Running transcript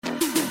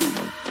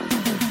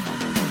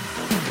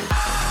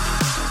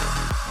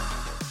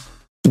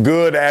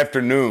Good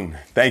afternoon.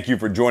 Thank you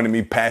for joining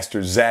me,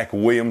 Pastor Zach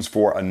Williams,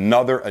 for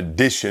another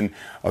edition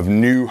of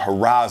New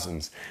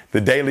Horizons, the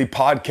daily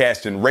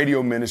podcast and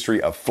radio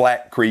ministry of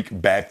Flat Creek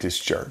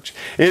Baptist Church.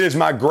 It is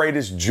my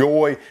greatest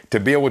joy to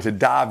be able to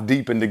dive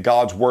deep into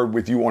God's Word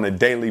with you on a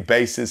daily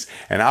basis,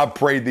 and I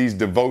pray these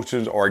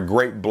devotions are a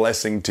great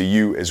blessing to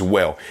you as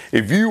well.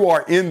 If you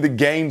are in the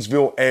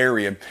Gainesville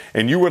area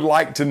and you would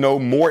like to know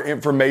more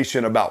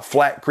information about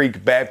Flat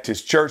Creek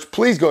Baptist Church,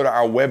 please go to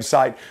our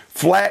website,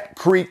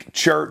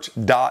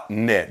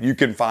 flatcreekchurch.net. You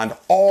can find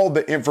all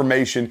the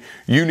information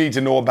you need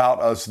to know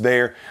about us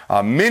there.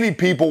 Many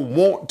people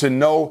want to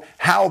know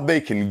how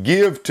they can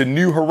give to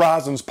New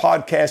Horizons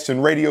podcast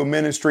and radio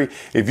ministry.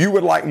 If you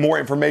would like more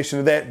information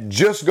of that,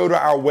 just go to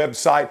our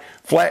website,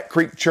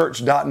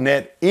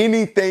 flatcreekchurch.net.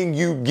 Anything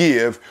you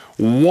give,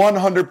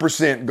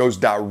 100% goes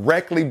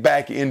directly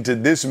back into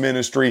this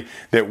ministry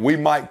that we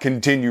might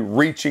continue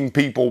reaching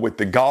people with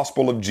the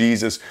gospel of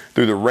Jesus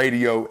through the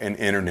radio and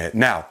internet.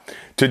 Now,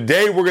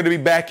 today we're going to be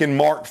back in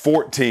Mark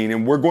 14,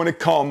 and we're going to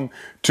come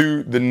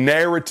to the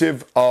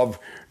narrative of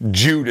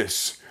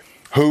Judas,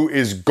 who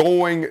is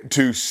going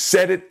to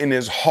set it in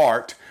his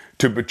heart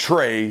to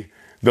betray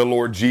the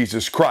Lord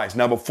Jesus Christ.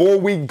 Now, before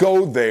we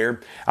go there,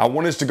 I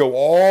want us to go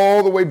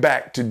all the way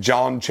back to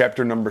John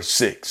chapter number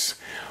 6.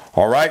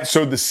 All right,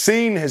 so the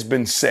scene has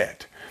been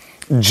set.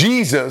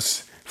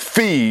 Jesus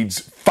feeds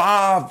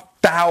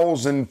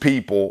 5,000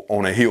 people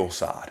on a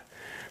hillside.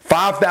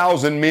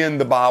 5,000 men,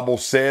 the Bible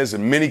says,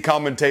 and many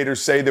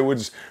commentators say there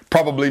was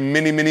probably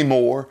many, many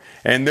more,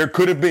 and there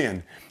could have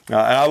been. And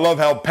I love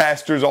how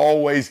pastors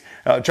always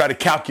try to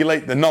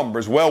calculate the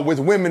numbers. Well, with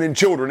women and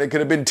children, it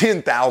could have been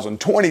 10,000,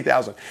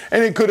 20,000,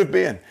 and it could have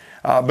been.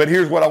 But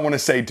here's what I want to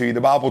say to you.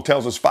 The Bible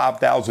tells us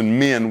 5,000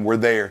 men were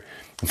there.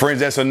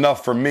 Friends, that's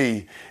enough for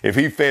me. If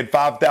he fed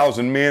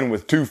 5,000 men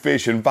with 2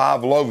 fish and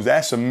 5 loaves,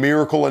 that's a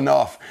miracle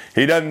enough.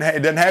 It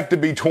doesn't have to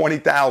be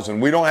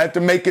 20,000. We don't have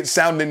to make it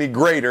sound any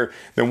greater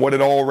than what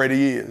it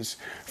already is.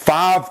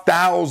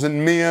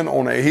 5,000 men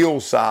on a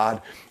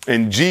hillside,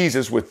 and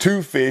Jesus with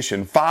 2 fish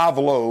and 5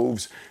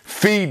 loaves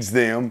feeds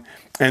them,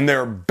 and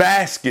there are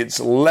baskets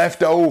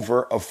left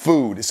over of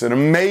food. It's an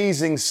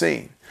amazing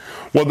scene.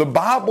 Well, the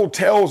Bible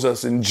tells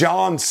us in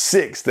John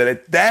 6 that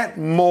at that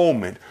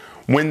moment,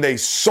 when they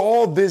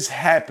saw this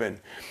happen,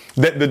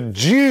 that the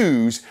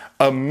Jews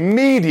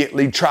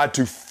immediately tried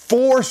to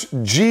force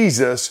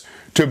Jesus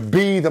to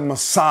be the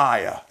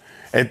Messiah.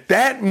 At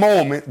that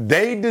moment,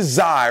 they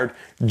desired,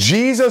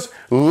 Jesus,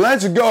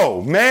 let's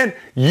go. Man,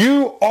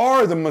 you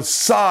are the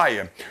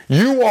Messiah.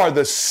 You are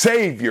the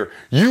Savior.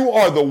 You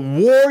are the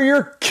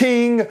warrior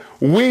king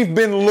we've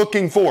been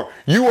looking for.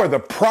 You are the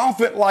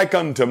prophet like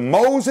unto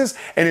Moses.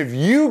 And if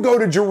you go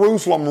to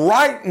Jerusalem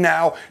right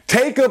now,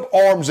 take up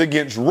arms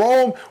against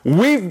Rome,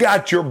 we've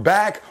got your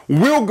back.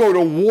 We'll go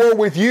to war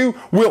with you.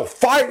 We'll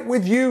fight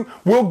with you.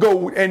 We'll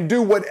go and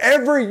do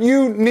whatever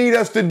you need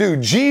us to do.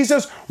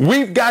 Jesus,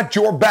 we've got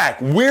your back.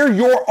 We're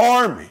your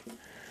army.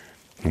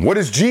 And what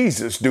does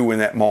Jesus do in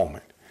that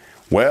moment?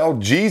 Well,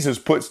 Jesus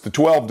puts the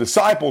 12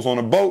 disciples on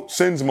a boat,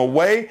 sends them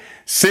away,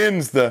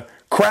 sends the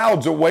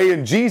crowds away,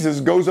 and Jesus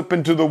goes up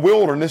into the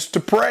wilderness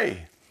to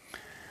pray.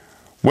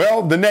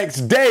 Well, the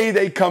next day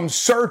they come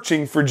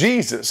searching for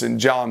Jesus in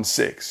John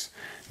 6.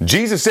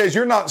 Jesus says,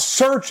 you're not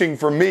searching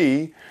for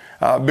me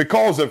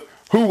because of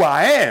who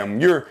I am.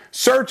 You're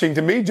searching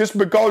to me just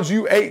because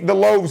you ate the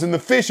loaves and the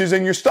fishes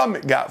and your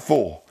stomach got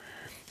full.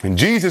 And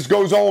Jesus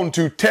goes on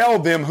to tell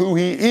them who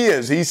he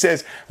is. He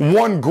says,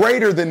 one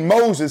greater than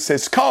Moses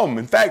has come.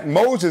 In fact,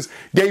 Moses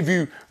gave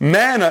you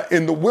manna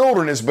in the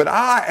wilderness, but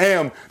I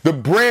am the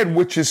bread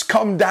which has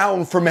come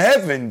down from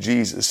heaven,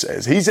 Jesus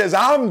says. He says,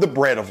 I'm the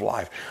bread of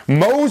life.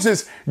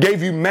 Moses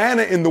gave you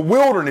manna in the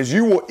wilderness.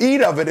 You will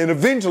eat of it, and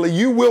eventually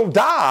you will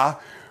die.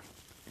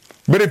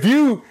 But if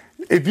you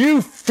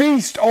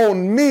feast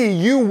on me,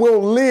 you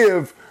will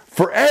live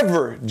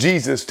forever,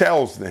 Jesus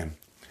tells them.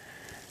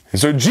 And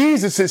so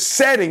Jesus is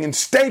setting and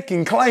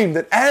staking claim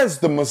that as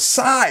the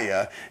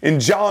Messiah in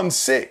John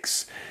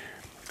 6,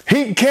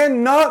 he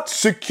cannot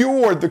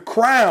secure the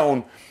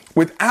crown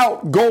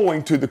without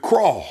going to the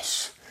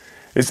cross.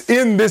 It's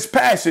in this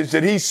passage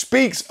that he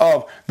speaks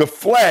of the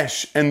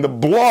flesh and the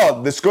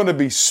blood that's going to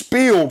be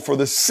spilled for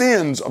the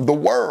sins of the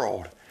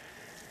world.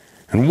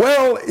 And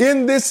well,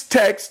 in this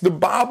text, the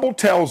Bible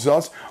tells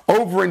us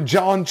over in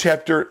John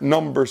chapter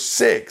number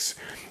 6,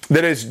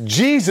 that as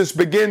Jesus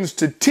begins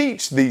to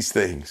teach these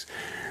things,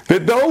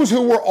 that those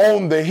who were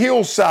on the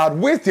hillside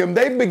with him,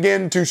 they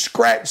begin to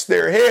scratch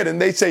their head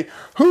and they say,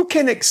 who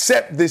can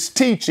accept this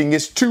teaching?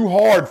 It's too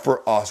hard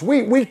for us.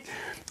 We've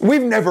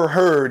never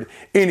heard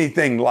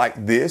anything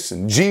like this.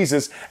 And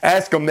Jesus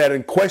asked them that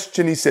in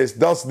question. He says,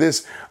 does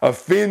this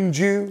offend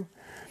you?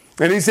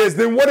 And he says,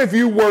 then what if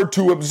you were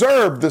to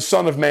observe the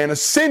Son of Man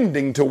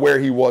ascending to where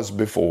he was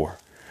before?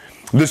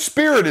 The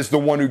Spirit is the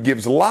one who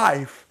gives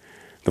life.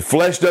 The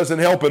flesh doesn't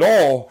help at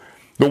all.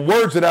 The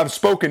words that I've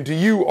spoken to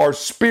you are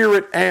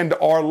spirit and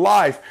are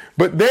life.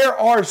 But there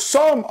are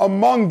some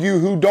among you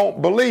who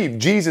don't believe.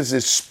 Jesus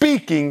is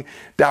speaking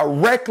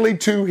directly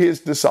to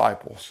his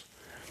disciples.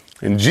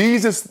 And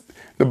Jesus,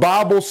 the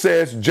Bible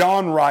says,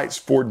 John writes,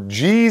 for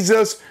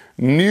Jesus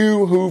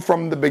knew who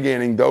from the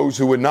beginning, those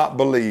who would not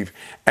believe,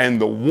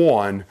 and the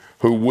one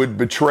who would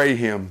betray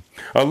him.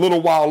 A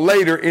little while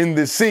later in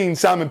this scene,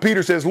 Simon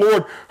Peter says,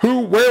 Lord,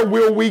 where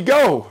will we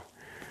go?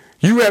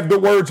 You have the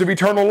words of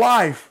eternal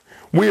life.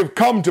 We have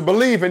come to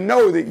believe and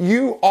know that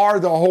you are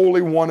the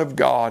Holy One of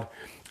God.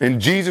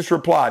 And Jesus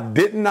replied,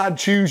 didn't I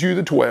choose you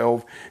the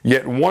 12?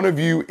 Yet one of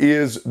you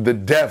is the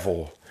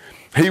devil.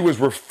 He was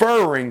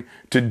referring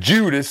to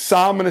Judas,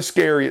 Simon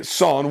Iscariot's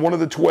son, one of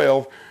the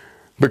 12,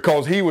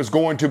 because he was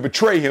going to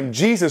betray him.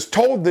 Jesus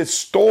told this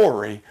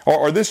story,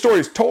 or this story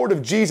is told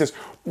of Jesus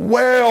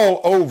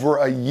well over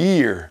a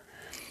year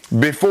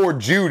before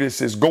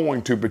Judas is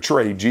going to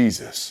betray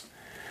Jesus.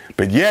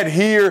 But yet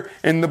here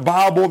in the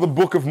Bible, the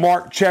book of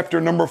Mark,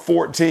 chapter number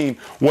 14,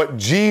 what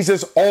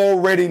Jesus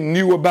already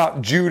knew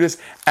about Judas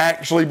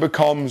actually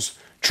becomes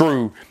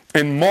true.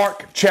 In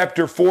Mark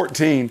chapter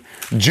 14,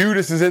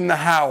 Judas is in the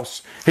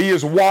house. He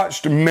has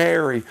watched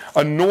Mary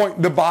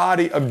anoint the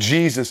body of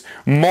Jesus.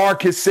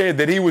 Mark has said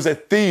that he was a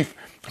thief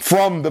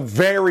from the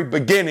very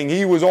beginning.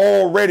 He was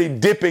already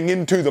dipping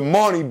into the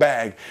money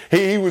bag.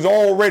 He was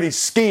already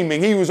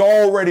scheming. He was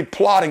already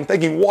plotting,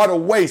 thinking, what a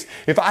waste.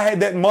 If I had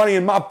that money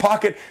in my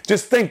pocket,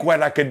 just think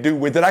what I could do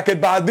with it. I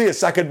could buy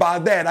this. I could buy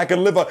that. I could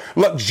live a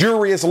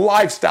luxurious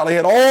lifestyle. He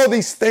had all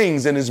these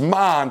things in his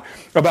mind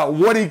about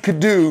what he could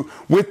do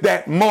with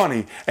that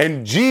money.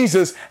 And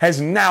Jesus has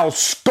now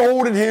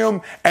scolded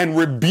him and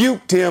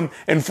rebuked him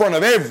in front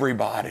of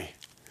everybody.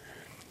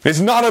 It's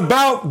not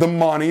about the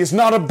money. It's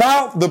not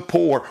about the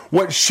poor.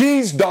 What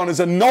she's done is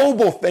a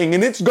noble thing,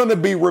 and it's going to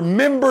be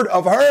remembered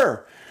of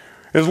her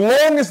as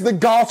long as the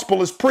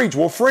gospel is preached.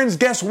 Well, friends,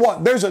 guess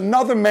what? There's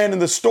another man in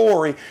the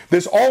story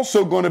that's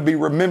also going to be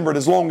remembered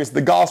as long as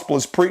the gospel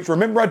is preached.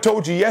 Remember I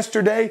told you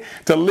yesterday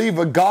to leave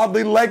a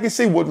godly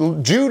legacy?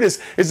 Well, Judas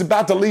is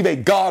about to leave a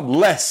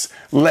godless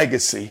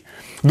legacy.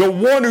 The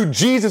one who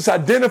Jesus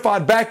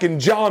identified back in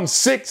John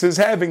 6 as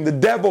having the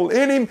devil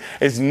in him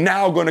is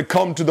now going to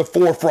come to the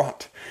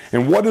forefront.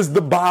 And what does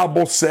the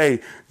Bible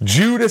say?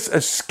 Judas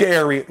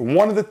Iscariot,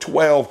 one of the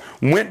 12,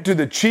 went to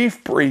the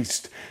chief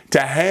priest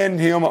to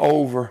hand him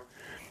over.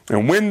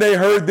 And when they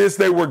heard this,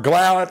 they were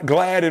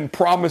glad and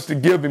promised to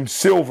give him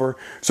silver.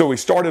 So he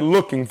started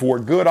looking for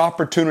a good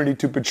opportunity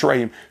to betray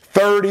him.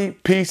 30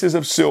 pieces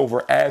of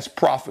silver as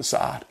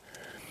prophesied.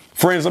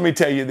 Friends, let me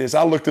tell you this.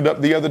 I looked it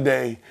up the other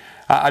day.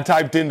 I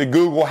typed into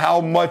Google,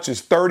 how much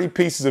is 30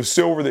 pieces of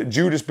silver that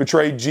Judas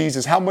betrayed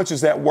Jesus? How much is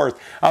that worth?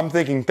 I'm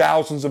thinking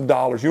thousands of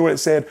dollars. You know what it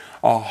said?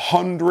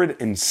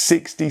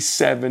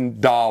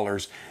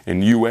 $167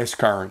 in U.S.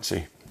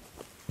 currency.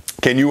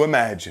 Can you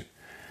imagine?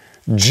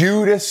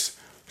 Judas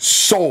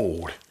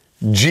sold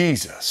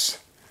Jesus.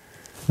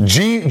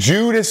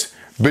 Judas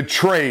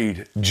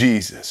betrayed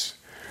Jesus.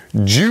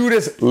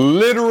 Judas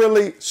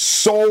literally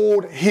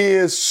sold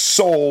his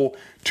soul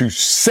to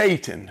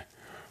Satan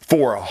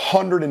for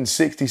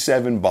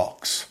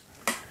 $167.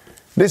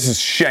 This is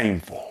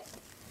shameful.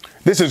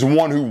 This is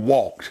one who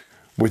walked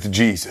with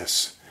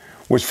Jesus,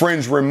 which,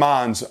 friends,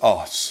 reminds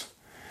us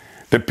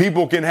that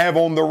people can have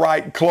on the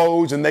right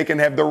clothes and they can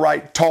have the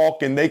right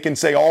talk and they can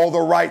say all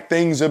the right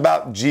things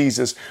about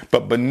Jesus,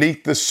 but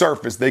beneath the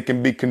surface they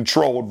can be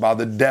controlled by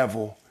the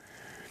devil.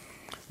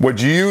 What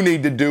you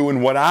need to do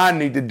and what I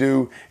need to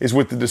do is,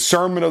 with the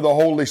discernment of the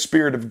Holy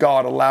Spirit of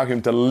God, allow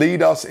Him to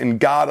lead us and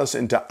guide us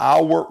into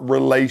our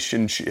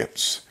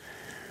relationships.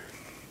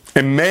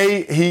 And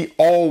may He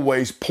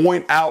always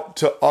point out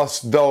to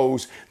us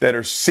those that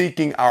are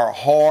seeking our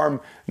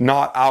harm,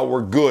 not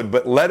our good.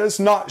 But let us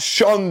not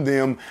shun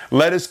them.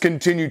 Let us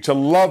continue to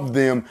love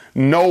them,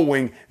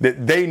 knowing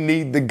that they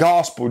need the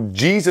gospel.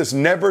 Jesus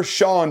never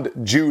shunned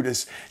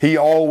Judas. He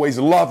always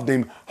loved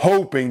him,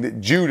 hoping that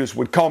Judas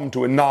would come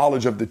to a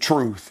knowledge of the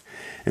truth.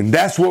 And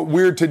that's what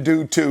we're to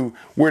do too.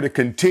 We're to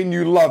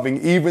continue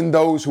loving even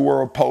those who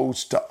are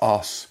opposed to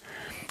us.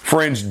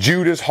 Friends,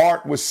 Judas'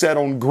 heart was set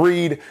on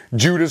greed.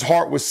 Judas'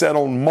 heart was set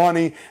on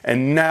money.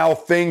 And now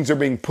things are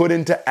being put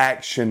into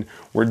action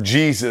where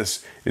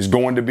Jesus is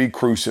going to be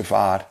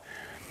crucified.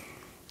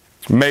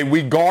 May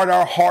we guard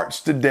our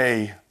hearts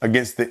today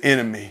against the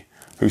enemy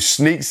who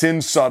sneaks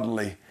in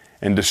subtly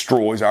and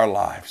destroys our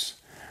lives.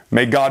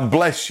 May God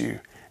bless you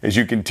as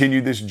you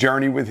continue this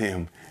journey with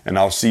Him. And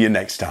I'll see you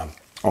next time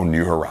on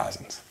New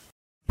Horizons.